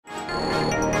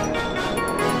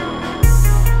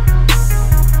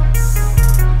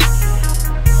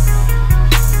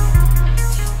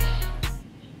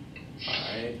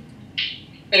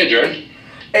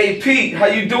Hey Pete, how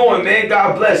you doing, man?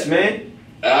 God bless, man.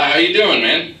 How you doing,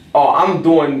 man? Oh, I'm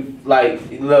doing like,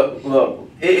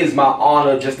 look. It is my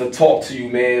honor just to talk to you,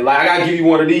 man. Like, I gotta give you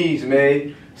one of these,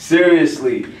 man.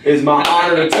 Seriously, it's my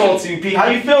honor to talk to you, Pete. How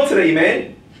you feel today,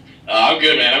 man? I'm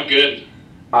good, man. I'm good.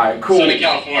 All right, cool. Sunny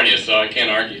California, so I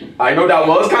can't argue. I know that.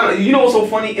 Well, it's kind of, you know what's so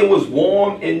funny? It was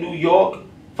warm in New York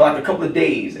for like a couple of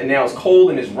days, and now it's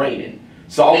cold and it's raining.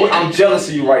 So I'm jealous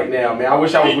of you right now, man. I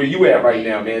wish I was where you at right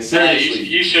now, man. Seriously.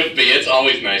 You should be. It's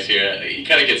always nice here. You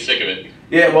kind of get sick of it.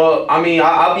 Yeah, well, I mean,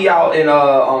 I'll be out in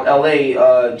on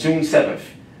LA June 7th.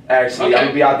 Actually, Okay. I'm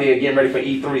gonna be out there getting ready for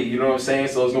E3. You know what I'm saying?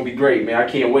 So it's gonna be great, man. I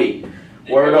can't wait.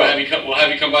 Word We'll up. have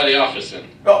you come by the office then.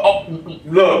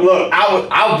 Look!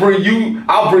 I'll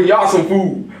bring y'all some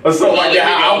food or something like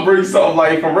that. I'll bring something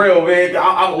like for real, man.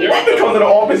 I would love to come to the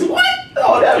office. What?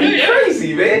 Oh, that'd be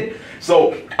crazy, man.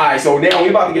 So, all right. So now we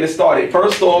about to get it started.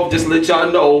 First off, just to let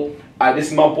y'all know, this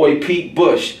is my boy Pete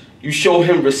Busch. You show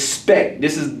him respect.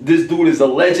 This dude is a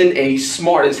legend and he's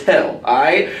smart as hell. All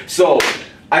right. So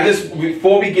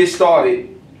before we get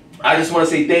started, I just want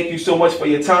to say thank you so much for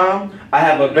your time. I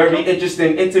have a very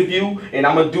interesting interview, and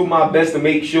I'm gonna do my best to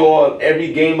make sure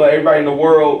every gamer, everybody in the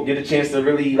world, get a chance to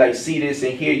really like see this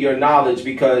and hear your knowledge.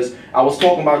 Because I was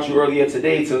talking about you earlier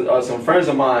today to some friends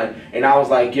of mine, and I was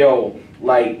like, yo,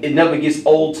 like it never gets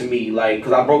old to me, like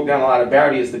because I broke down a lot of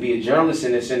barriers to be a journalist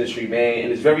in this industry, man,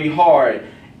 and it's very hard.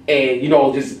 And you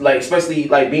know, just like especially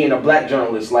like being a black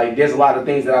journalist, like there's a lot of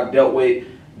things that I've dealt with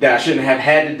that I shouldn't have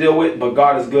had to deal with, but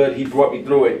God is good. He brought me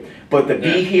through it. But to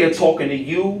be here talking to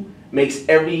you makes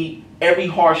every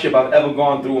hardship I've ever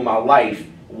gone through in my life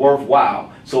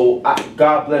worthwhile. So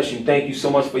God bless you. Thank you so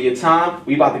much for your time.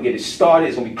 We about to get it started.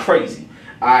 It's gonna be crazy.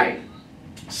 All right.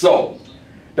 So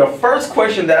the first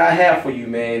question that I have for you,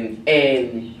 man,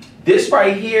 and this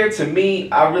right here to me,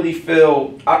 I really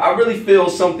feel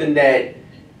something that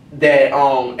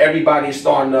everybody is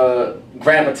starting to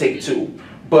gravitate to.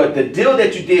 But the deal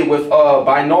that you did with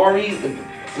Binary,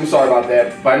 I'm sorry about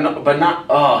that, but not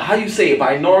how you say it,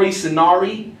 Binary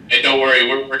Sonari? Hey, don't worry,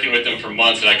 we're working with them for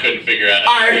months and I couldn't figure out.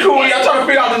 Alright, cool. Y'all trying to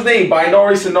figure out his name,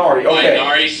 Binary Sonari. Okay.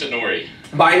 Binary Sonori.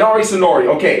 Binary Sonori.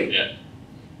 Okay. Yeah.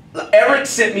 Eric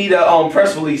sent me the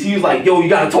press release. He was like, yo, you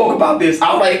gotta talk about this.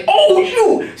 I was like, oh,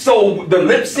 shoot. So the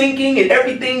lip syncing and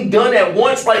everything done at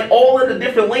once, like all of the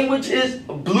different languages,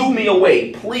 blew me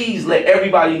away. Please let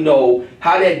everybody know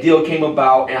how that deal came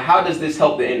about and how does this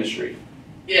help the industry?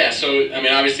 Yeah, so, I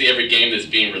mean, obviously every game that's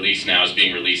being released now is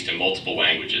being released in multiple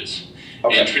languages.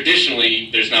 Okay. And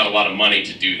traditionally, there's not a lot of money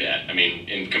to do that. I mean,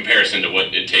 in comparison to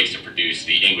what it takes to produce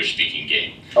the English-speaking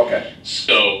game. Okay.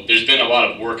 So there's been a lot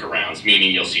of workarounds,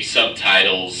 meaning you'll see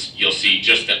subtitles, you'll see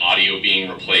just the audio being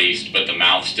replaced, but the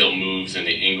mouth still moves in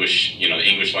the English, the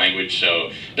English language, so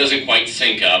it doesn't quite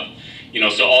sync up.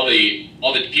 So all the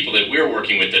people that we're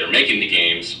working with that are making the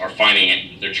games are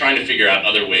they're trying to figure out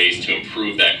other ways to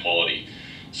improve that quality.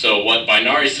 So what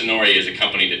Binary Sonori is a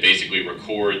company that basically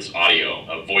records audio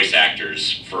of voice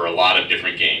actors for a lot of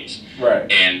different games.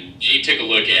 Right. And they took a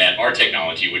look at our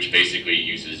technology, which basically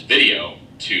uses video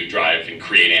to drive and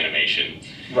create animation.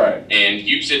 Right. And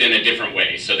use it in a different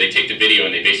way. So they take the video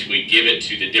and they basically give it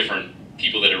to the different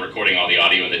people that are recording all the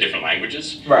audio in the different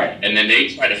languages. Right. And then they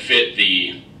try to fit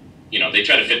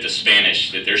the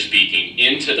Spanish that they're speaking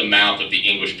into the mouth of the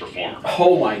English performer.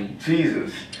 Oh my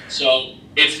Jesus. So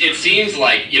it seems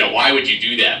like, why would you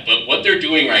do that? But what they're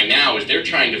doing right now is they're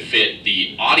trying to fit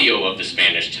the audio of the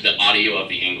Spanish to the audio of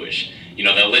the English.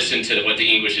 They'll listen to what the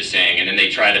English is saying, and then they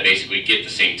try to basically get the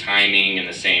same timing and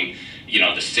the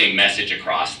same message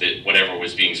across that whatever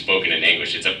was being spoken in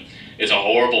English. It's a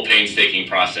horrible, painstaking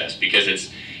process because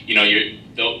it's,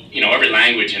 every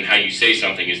language and how you say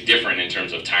something is different in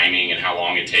terms of timing and how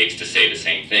long it takes to say the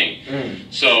same thing.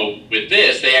 So with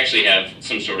this, they actually have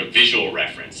some sort of visual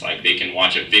reference. Like they can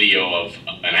watch a video of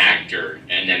an actor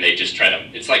and then they just try to,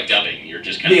 it's like dubbing. You're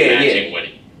just kind of matching what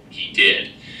he did.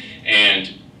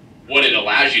 And what it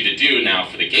allows you to do now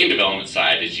for the game development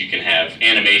side is you can have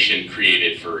animation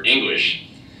created for English,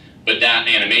 but that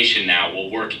animation now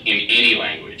will work in any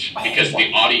language because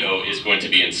the audio is going to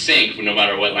be in sync no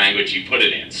matter what language you put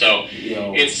it in. So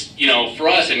it's, for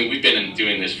us, I mean, we've been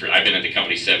doing this I've been at the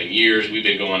company 7 years. We've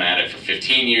been going at it for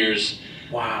 15 years.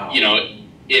 Wow.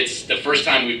 It's the first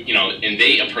time and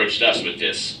they approached us with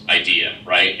this idea,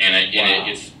 right?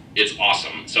 And it's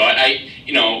awesome. So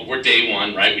we're day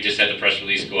one, right? We just had the press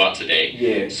release go out today.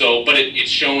 Yeah. So, but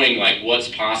it's showing like what's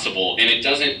possible, and it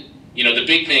doesn't you know, the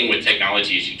big thing with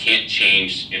technology is you can't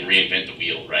change and reinvent the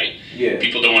wheel, right? Yeah.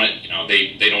 People don't want to, you know,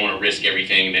 they don't want to risk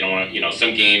everything. They don't want to, you know,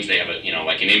 some games they have a, you know,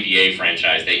 like an NBA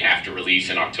franchise, they have to release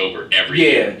in October every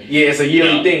year. Yeah, it's a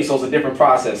yearly thing, so it's a different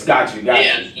process. Got you.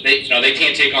 They, you know, they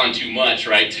can't take on too much,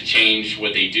 right, to change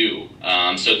what they do.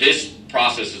 So this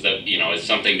process is that, you know, is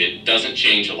something that doesn't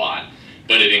change a lot,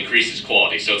 but it increases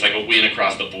quality. So it's like a win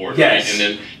across the board, right? And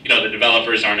then, you know, the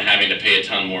developers aren't having to pay a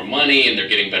ton more money, and they're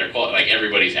getting better quality. Like,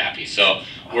 everybody's happy. So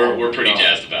we're pretty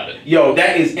jazzed about it. Yo,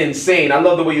 that is insane. I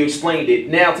love the way you explained it.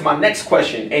 Now to my next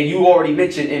question, and you already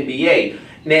mentioned NBA.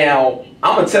 Now,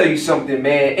 I'm going to tell you something,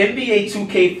 man. NBA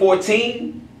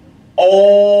 2K15,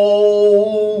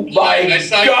 oh my I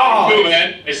saw God. Your review,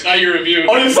 man. I saw your review.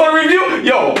 Oh, you saw the review?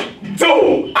 Yo,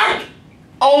 dude,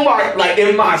 oh my, like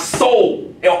in my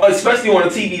soul, especially on the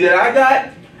TV that I got,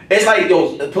 it's like,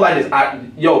 yo, put like this,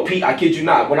 yo, Pete, I kid you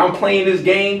not, when I'm playing this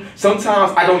game,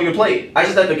 sometimes I don't even play it. I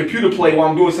just let the computer play while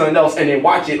I'm doing something else and then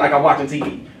watch it like I'm watching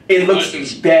TV. It looks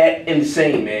that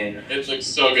insane, man. It looks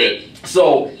so good.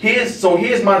 So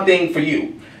here's my thing for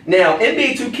you. Now,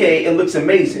 NBA 2K, it looks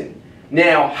amazing.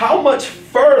 Now, how much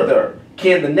further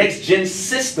can the next gen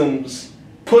systems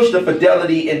push the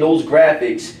fidelity in those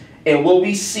graphics, and will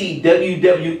we see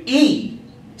WWE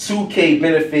 2K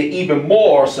benefit even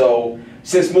more so,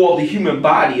 since more of the human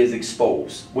body is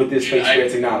exposed with this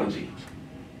Faceware technology?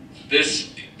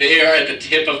 They are at the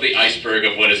tip of the iceberg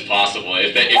of what is possible.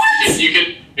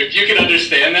 If you can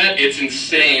understand that, it's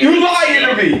insane. You lying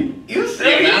to me?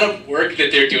 The amount of work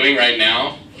that they're doing right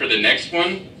now for the next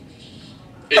one,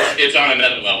 it's on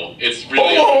another level. It's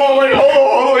really. Hold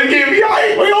on. It can't be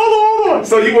hype. Wait, hold on.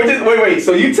 So wait.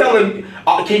 So you telling?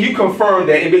 Can you confirm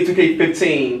that NBA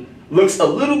 2K15 looks a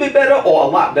little bit better or a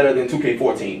lot better than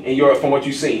 2K14 from what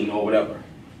you've seen or whatever?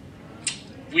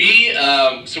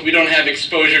 So we don't have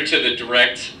exposure to the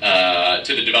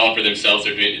to the developer themselves.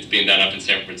 It's being done up in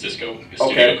San Francisco, a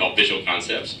studio called Visual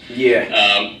Concepts. Yeah.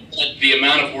 The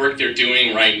amount of work they're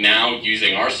doing right now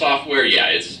using our software, yeah,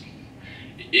 it's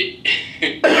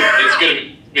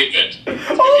gonna be good. Oh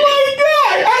my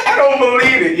God! I don't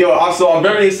believe it, yo. So I'm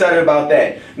very excited about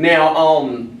that. Now,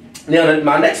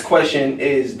 my next question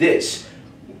is this.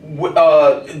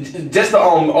 Just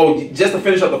to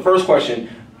finish up the first question.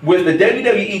 With the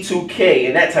WWE2K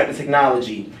and that type of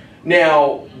technology,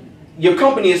 now your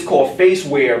company is called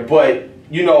Faceware, but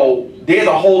you know there's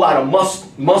a whole lot of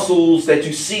muscles that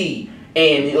you see,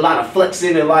 and a lot of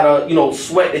flexing, and a lot of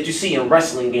sweat that you see in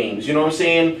wrestling games. You know what I'm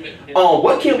saying?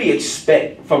 What can we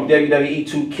expect from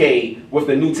WWE2K with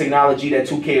the new technology that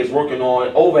 2K is working on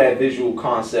over at Visual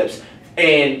Concepts?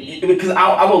 And because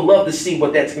I would love to see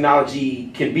what that technology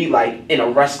can be like in a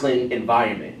wrestling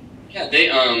environment. Yeah,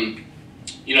 they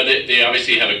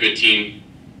obviously have a good team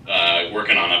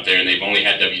working on up there, and they've only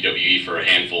had WWE for a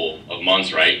handful of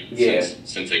months, right? Yeah.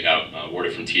 Since they got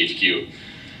awarded from THQ.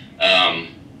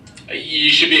 You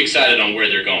should be excited on where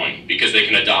they're going, because they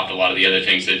can adopt a lot of the other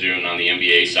things they're doing on the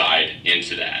NBA side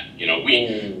into that. You know,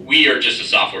 we are just a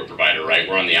software provider, right?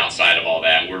 We're on the outside of all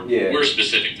that. We're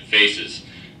specific to Faces.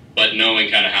 But knowing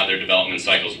kind of how their development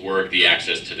cycles work, the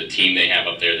access to the team they have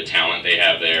up there, the talent they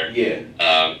have there,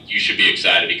 you should be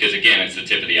excited, because again, it's the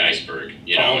tip of the iceberg,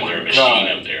 and they're a machine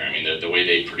up there. I mean, the way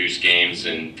they produce games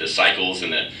and the cycles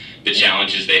and the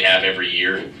challenges they have every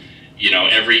year.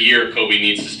 Every year Kobe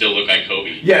needs to still look like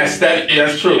Kobe. Yes,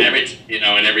 that's true. And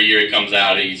every year it comes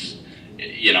out, it's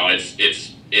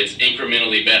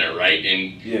incrementally better, right?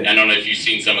 And I don't know if you've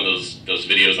seen some of those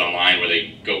videos online where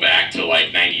they go back to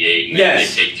like '98 and they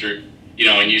take through,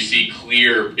 and you see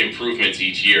clear improvements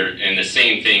each year. And the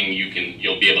same thing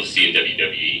you'll be able to see in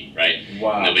WWE, right?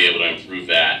 Wow. And they'll be able to improve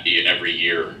that every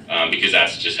year because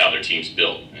that's just how their team's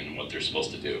built and what they're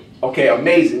supposed to do. Okay,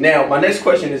 amazing. Now, my next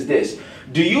question is this: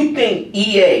 do you think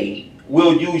EA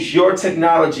will use your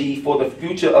technology for the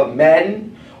future of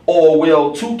Madden, or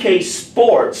will 2K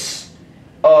Sports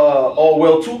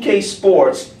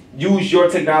use your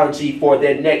technology for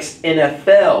their next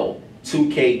NFL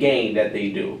 2K game that they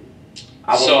do?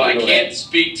 I can't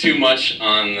speak too much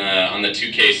on the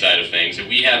 2K side of things.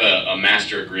 We have a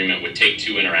master agreement with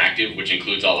Take-Two Interactive, which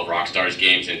includes all of Rockstar's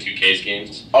games and 2K's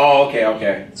games. Oh,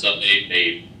 okay. So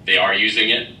they are using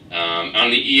it. On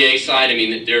the EA side, I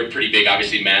mean, they're pretty big.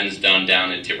 Obviously, Madden's done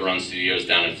down at Tiburon Studios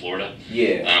down in Florida.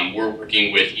 Yeah. We're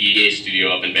working with EA Studio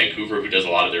up in Vancouver, who does a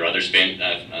lot of their other sports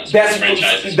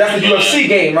franchises. That's the UFC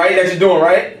game, right? That you're doing,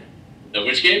 right? The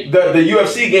which game? The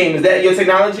UFC game. Is that your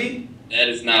technology? That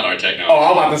is not our technology. Oh,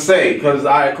 I'm about to say, because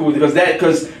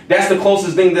that's the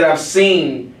closest thing that I've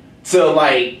seen to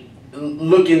like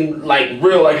looking like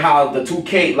real, like how the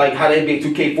 2K, like how the NBA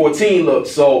 2K15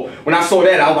 looks. So when I saw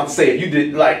that, I was about to say, if you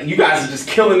did, like, you guys are just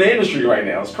killing the industry right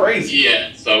now. It's crazy.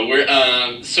 Yeah. So we're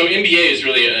so NBA is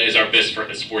really is our best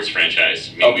sports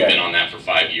franchise. I mean, we've been on that for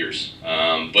 5 years.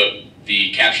 But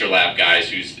the Capture Lab guys,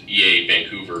 who's EA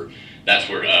Vancouver, that's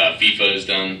where FIFA is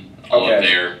done all up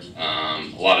there. A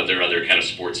lot of their other kind of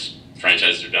sports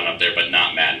franchises are done up there, but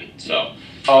not Madden. So.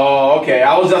 Oh, okay.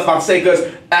 I was just about to say,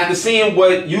 because after seeing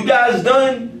what you guys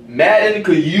done, Madden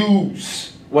could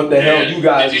use what the hell you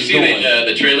guys Did you see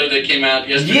the trailer that came out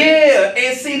yesterday? Yeah,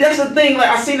 and see, that's the thing. Like,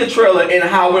 I seen the trailer and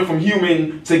how it went from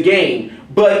human to game.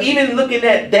 But even looking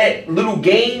at that little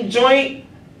game joint,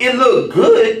 it looked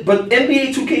good. But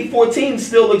NBA 2K14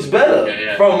 still looks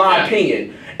better, from my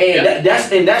opinion. And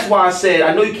that's why I said,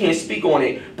 I know you can't speak on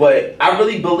it, but I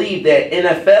really believe that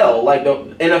NFL, like the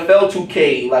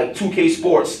NFL2K, like 2K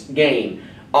sports game,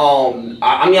 I mean,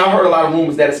 I've heard a lot of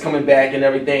rumors that it's coming back and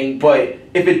everything, but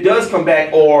if it does come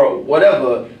back or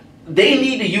whatever, they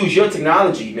need to use your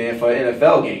technology, man, for an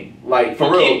NFL game. Like,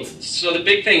 for real. So the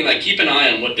big thing, like, keep an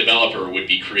eye on what developer would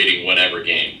be creating whatever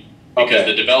game. Because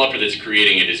the developer that's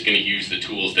creating it is going to use the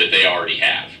tools that they already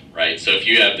have. Right, so if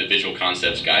you have the visual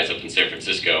concepts guys up in San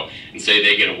Francisco and say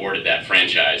they get awarded that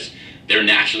franchise, they're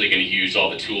naturally going to use all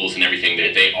the tools and everything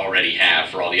that they already have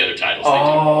for all the other titles.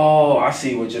 Oh, I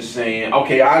see what you're saying.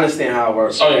 Okay, I understand how it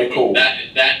works. So okay, cool.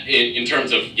 That in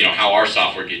terms of how our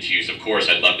software gets used, of course,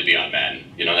 I'd love to be on Madden.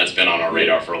 That's been on our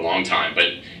radar for a long time. But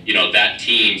that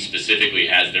team specifically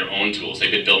has their own tools. They've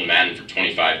been building Madden for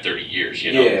 25, 30 years.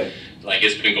 Like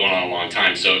it's been going on a long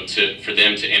time. So for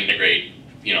them to integrate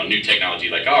new technology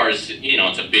like ours,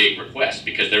 it's a big request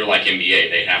because they're like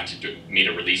NBA. They have to meet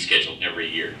a release schedule every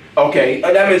year. Okay,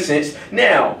 that makes sense.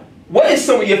 Now, what is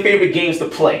some of your favorite games to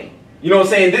play? You know what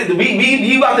I'm saying?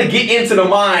 We about to get into the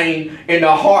mind and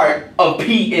the heart of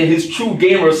Pete and his true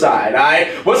gamer side, all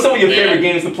right? What's some of your favorite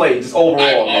games to play, just overall?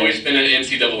 I've always been an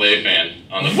NCAA fan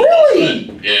on the Really?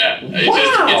 Side. Yeah. Wow.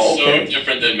 It's so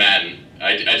different than Madden.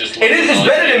 I just love it's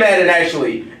better than Madden,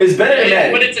 actually. It's better than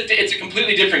Madden. But it's a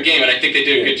completely different game, and I think they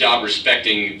did a good job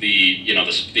respecting the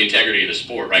the integrity of the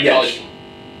sport, right? Yes. College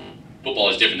football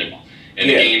is different than football, and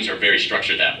the games are very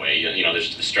structured that way.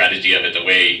 There's the strategy of it, the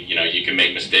way you can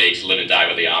make mistakes, live and die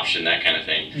with the option, that kind of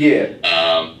thing. Yeah.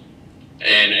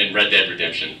 And Red Dead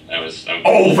Redemption. That was Red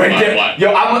Dead.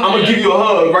 Yo, I'm gonna give you a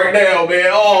hug right now, man.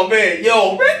 Oh man,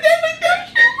 yo, Red Dead Redemption.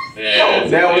 Yeah,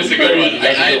 that was a good one.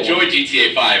 I enjoyed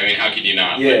GTA 5. I mean, how could you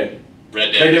not? Yeah.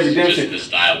 Red Dead Redemption. Just the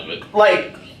style of it.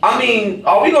 Like, I mean,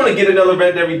 are we going to get another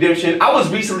Red Dead Redemption? I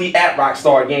was recently at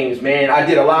Rockstar Games, man. I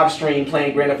did a live stream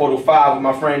playing Grand Theft Auto 5 with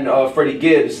my friend Freddie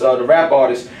Gibbs, the rap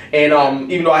artist. And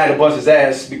even though I had to bust his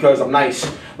ass because I'm nice,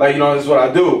 like, this is what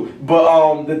I do.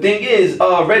 But the thing is,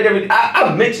 Red Dead Redemption,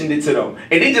 I mentioned it to them.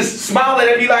 And they just smile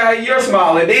at me like how you're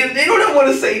smiling. They don't want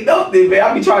to say nothing, man.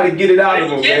 I be trying to get it out of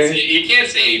them, man. You can't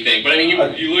say anything. But, I mean,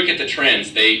 you look at the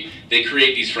trends. They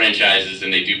create these franchises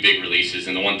and they do big releases.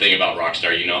 And the one thing about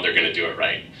Rockstar, they're going to do it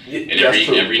right. And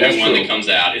every new one that comes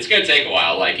out, it's going to take a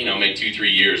while, like, maybe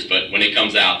 2-3 years. But when it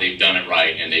comes out, they've done it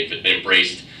right. And they've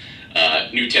embraced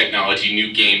new technology,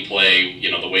 new gameplay,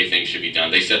 the way things should be done.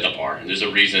 They set the bar. And there's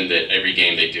a reason that every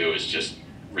game they do is just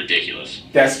ridiculous.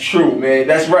 That's true, man.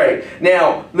 That's right.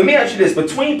 Now, let me ask you this.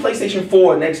 Between PlayStation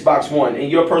 4 and Xbox One, in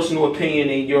your personal opinion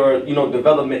and your,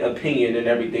 development opinion and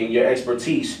everything, your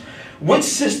expertise, which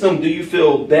system do you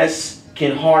feel best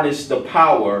can harness the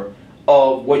power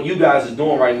of what you guys are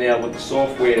doing right now with the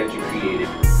software that you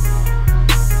created?